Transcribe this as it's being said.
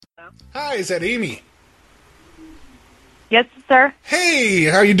Hi, is that Amy? Yes, sir. Hey,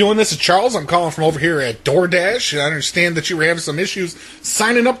 how are you doing? This is Charles. I'm calling from over here at DoorDash. I understand that you were having some issues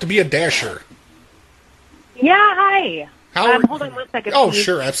signing up to be a Dasher. Yeah, hi. How hold on one second. Oh, please.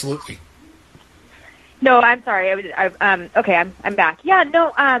 sure, absolutely. No, I'm sorry. Okay, I'm back. Yeah,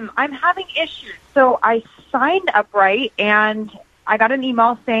 no, I'm having issues. So I signed up right, and I got an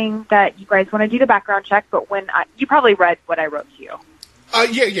email saying that you guys want to do the background check, but you probably read what I wrote to you.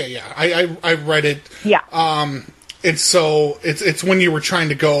 Yeah. I read it. Yeah. And so it's when you were trying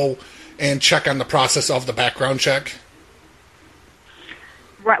to go and check on the process of the background check.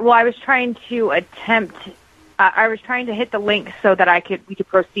 Right. Well, I was trying to hit the link so that we could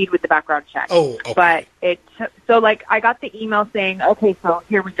proceed with the background check. Oh, okay. But I got the email saying, okay, so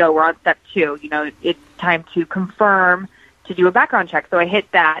here we go. We're on step 2. You know, it's time to confirm to do a background check. So I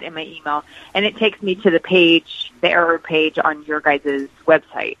hit that in my email, and it takes me to the error page on your guys'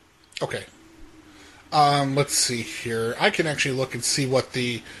 website. Okay. Let's see here. I can actually look and see what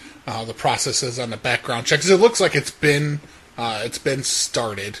the process is on the background check, because it looks like it's been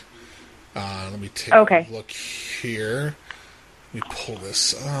started. Let me take a look here. Let me pull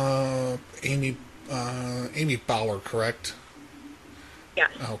this up. Amy Bauer, correct? Yeah.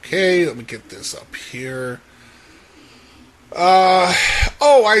 Okay, let me get this up here.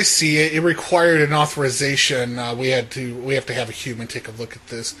 I see it. It required an authorization. We have to have a human take a look at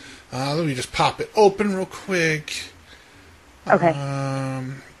this. Let me just pop it open real quick. Okay.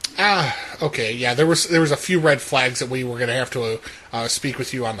 Okay. Yeah, there was a few red flags that we were going to have to speak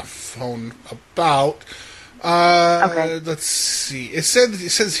with you on the phone about. Okay. Let's see. It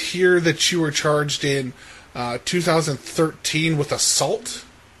says here that you were charged in 2013 with assault.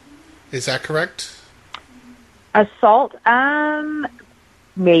 Is that correct? Assault?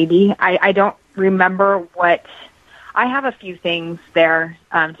 Maybe. I don't remember what. I have a few things there,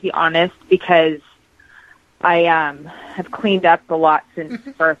 to be honest, because I have cleaned up a lot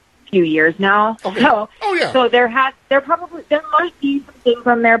for a few years now. Okay. So, yeah. So there might be some things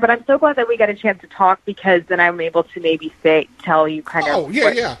on there, but I'm so glad that we got a chance to talk, because then I'm able to maybe tell you kind of what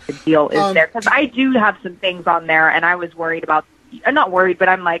the deal is there. Because I do have some things on there, and I was worried about. I'm not worried, but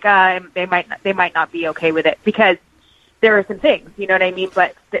I'm like, they might not be okay with it, because there are some things, you know what I mean?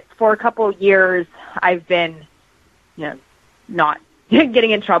 But for a couple of years, I've been, not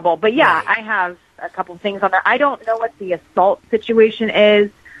getting in trouble. But yeah, right. I have a couple of things on there. I don't know what the assault situation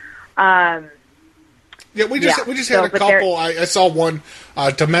is. Yeah, we just had a couple. I saw one,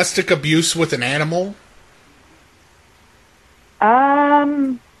 domestic abuse with an animal.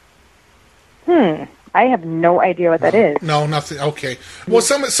 I have no idea what that is. No, nothing. Okay. Well,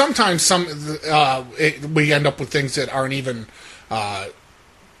 sometimes we end up with things that aren't even, I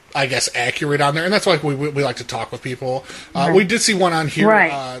guess, accurate on there, and that's why we like to talk with people. Right. We did see one on here.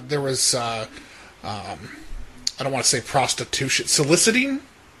 Right. There was, I don't want to say prostitution, soliciting.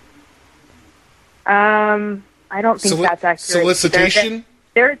 I don't think that's accurate. Solicitation.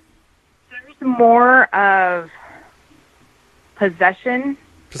 There's more of possession.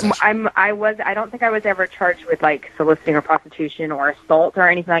 I don't think I was ever charged with like soliciting or prostitution or assault or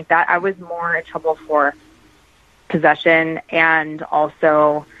anything like that. I was more in trouble for possession and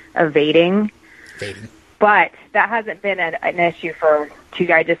also evading. But that hasn't been an issue for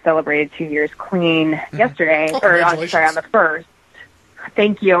I just celebrated 2 years clean yesterday, on the 1st.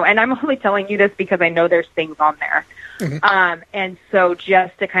 Thank you. And I'm only telling you this because I know there's things on there. Mm-hmm. And so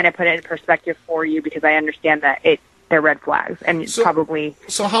just to kind of put it in perspective for you, because I understand that they're red flags, and probably.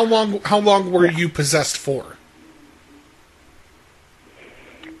 So how long were you possessed for?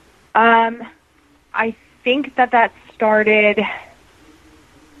 I think that started.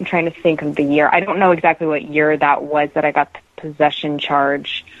 I'm trying to think of the year. I don't know exactly what year that was that I got the possession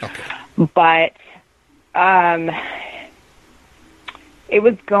charge. Okay. But it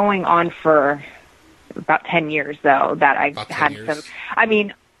was going on for about 10 years, though, that I had some.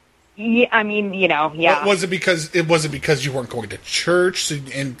 Yeah. Was it because you weren't going to church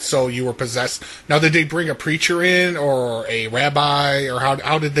and so you were possessed? Now, did they bring a preacher in or a rabbi, or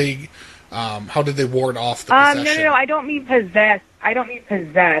how did they ward off the possession? No, I don't mean possessed. I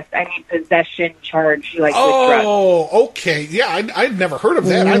mean possession charge, like with drugs. Oh, okay. Yeah, I'd never heard of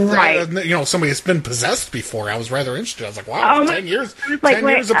that. Right. Somebody that's been possessed before. I was rather interested. I was like, wow, 10 years. 10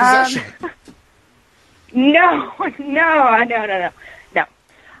 years of possession. No.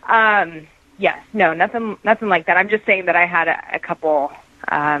 Yes, no, nothing like that. I'm just saying that I had a couple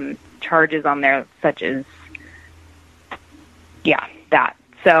charges on there, such as, that.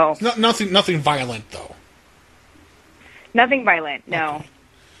 So nothing violent though. Nothing violent, no.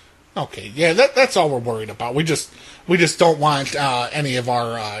 Okay, yeah, that's all we're worried about. We just don't want any of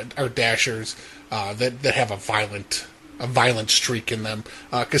our dashers that have a violent streak in them,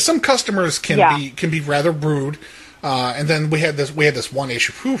 because some customers can be rather rude. And then we had this one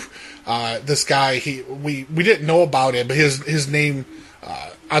issue. This guy, we didn't know about it, but his name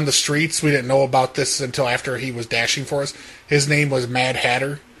on the streets, we didn't know about this until after he was dashing for us. His name was Mad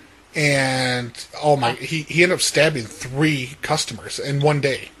Hatter, and he ended up stabbing 3 customers in one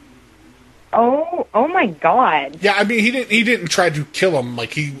day. Oh my God! Yeah, I mean he didn't try to kill him,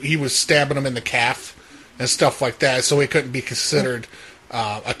 like he was stabbing him in the calf and stuff like that, so it couldn't be considered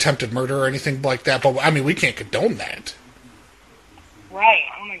attempted murder or anything like that. But I mean, we can't condone that. Right.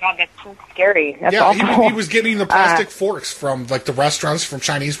 Oh my God, that's so scary. That's yeah, awful. he was getting the plastic forks from like the restaurants, from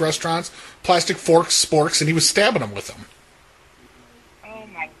Chinese restaurants, plastic forks, sporks, and he was stabbing them with them. Oh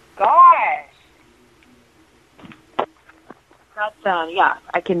my gosh. That's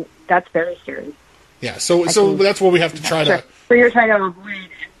I can. That's very scary. Yeah, so that's what we have to try to. So you're trying to avoid.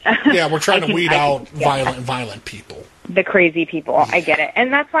 Yeah, we're trying to weed out violent people. The crazy people. I get it,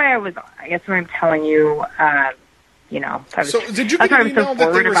 and that's why I guess what I'm telling you. So did you get an email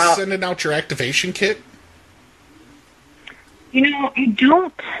that they were sending out your activation kit? I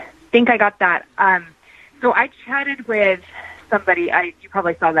don't think I got that. So I chatted with somebody. You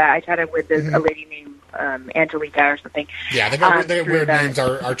probably saw that. I chatted with a lady named Angelica or something. Yeah, they got weird names.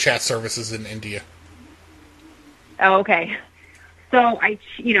 Our chat services in India. Oh, okay. So and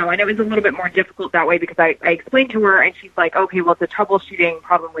it was a little bit more difficult that way because I explained to her, and she's like, okay, well, it's a troubleshooting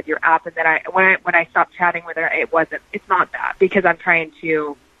problem with your app. And then when I stopped chatting with her, it's not that, because I'm trying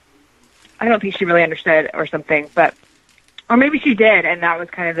to, I don't think she really understood or something, or maybe she did, and that was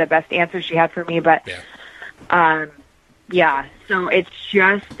kind of the best answer she had for me. But, so it's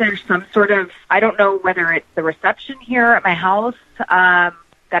just, there's some sort of, I don't know whether it's the reception here at my house that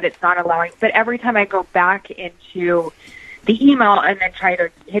it's not allowing, but every time I go back into the email and then try to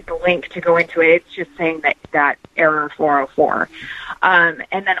hit the link to go into it, it's just saying that error 404. And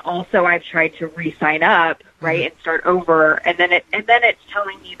then also I've tried to re-sign up, right, and start over, and then it's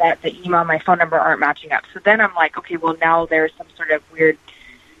telling me that the email and my phone number aren't matching up. So then I'm like, okay, well, now there's some sort of weird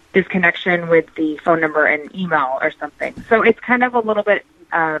disconnection with the phone number and email or something. So it's kind of a little bit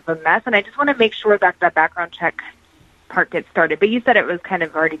of a mess, and I just want to make sure that the background check part gets started. But you said it was kind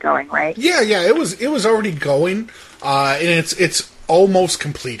of already going, right? Yeah, it was already going, and it's almost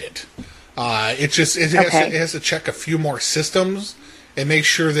completed. It has to check a few more systems and make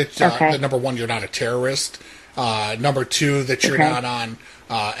sure that that number one, you're not a terrorist. Number two, that you're not on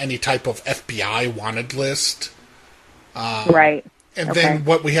any type of FBI wanted list. Right. And then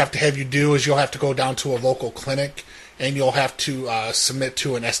what we have to have you do is you'll have to go down to a local clinic and you'll have to submit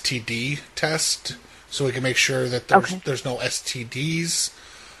to an STD test, so we can make sure that there's no STDs,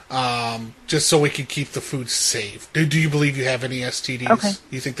 just so we can keep the food safe. Do you believe you have any STDs? Okay.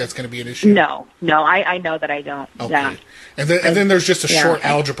 You think that's going to be an issue? No, I know that I don't. Okay. Yeah. And then there's just a short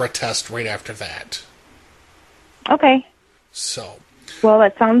algebra test right after that. Okay. So. Well,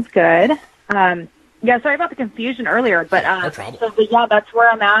 that sounds good. Sorry about the confusion earlier, but no problem. So that's where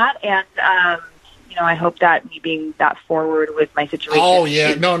I'm at, and I hope that me being that forward with my situation. Oh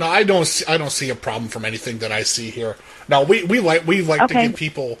yeah, no, I don't see a problem from anything that I see here. Now we like to give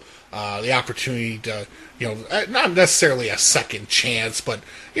people the opportunity to, not necessarily a second chance, but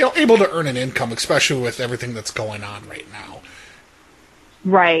able to earn an income, especially with everything that's going on right now.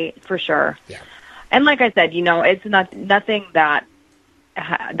 Right, for sure. Yeah, and like I said, it's nothing that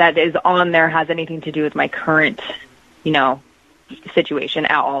is on there has anything to do with my current, situation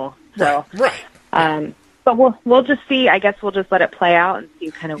at all. So right. But we'll just see. I guess we'll just let it play out and see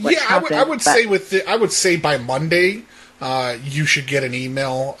kind of what happens. I would say by Monday, you should get an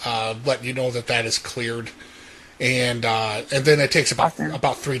email letting you know that is cleared, and then it takes about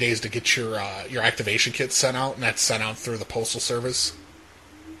 3 days to get your activation kit sent out, and that's sent out through the postal service.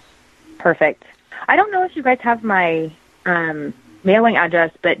 Perfect. I don't know if you guys have my mailing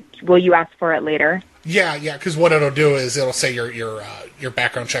address, but will you ask for it later? Yeah, because what it'll do is it'll say your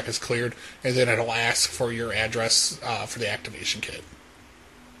background check is cleared, and then it'll ask for your address for the activation kit.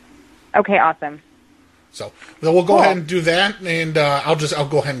 Okay, awesome. So then we'll go ahead and do that, and I'll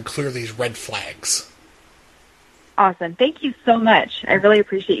go ahead and clear these red flags. Awesome. Thank you so much. I really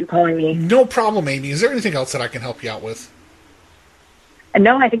appreciate you calling me. No problem, Amy. Is there anything else that I can help you out with?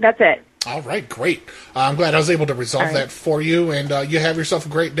 No, I think that's it. All right, great. I'm glad I was able to resolve that for you, and you have yourself a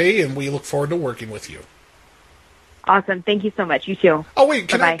great day, and we look forward to working with you. Awesome. Thank you so much. You too. Oh, wait,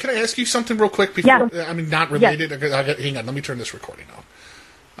 can I ask you something real quick before? Yeah. I mean, not related. Hang on, let me turn this recording off.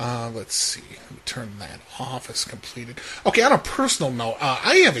 Let's see. Turn that off as completed. Okay, on a personal note,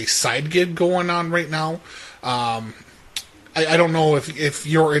 I have a side gig going on right now. I don't know if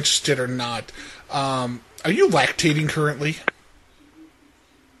you're interested or not. Are you lactating currently?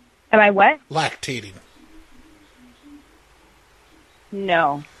 Am I what? Lactating.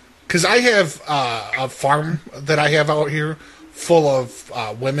 No. Because I have a farm that I have out here full of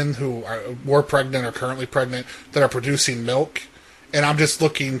women who were pregnant or currently pregnant that are producing milk, and I'm just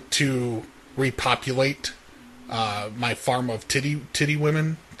looking to repopulate my farm of titty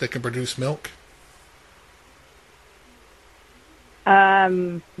women that can produce milk.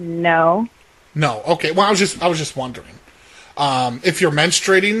 No. No. Okay. Well, I was just wondering. If you're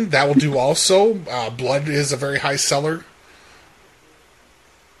menstruating, that will do also. Blood is a very high seller.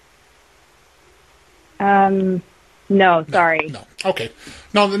 No, sorry. No. Okay.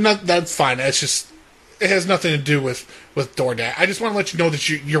 No, that's fine. It's just, it has nothing to do with DoorDash. I just want to let you know that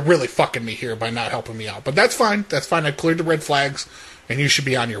you're really fucking me here by not helping me out. But that's fine. That's fine. I cleared the red flags, and you should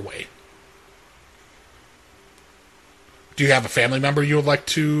be on your way. Do you have a family member you would like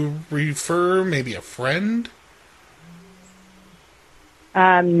to refer? Maybe a friend?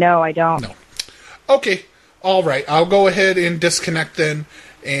 No, I don't. No. Okay. All right. I'll go ahead and disconnect then.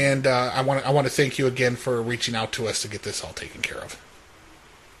 And I want to thank you again for reaching out to us to get this all taken care of.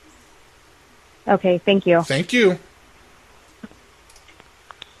 Okay, thank you. Thank you.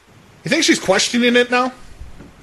 You think she's questioning it now?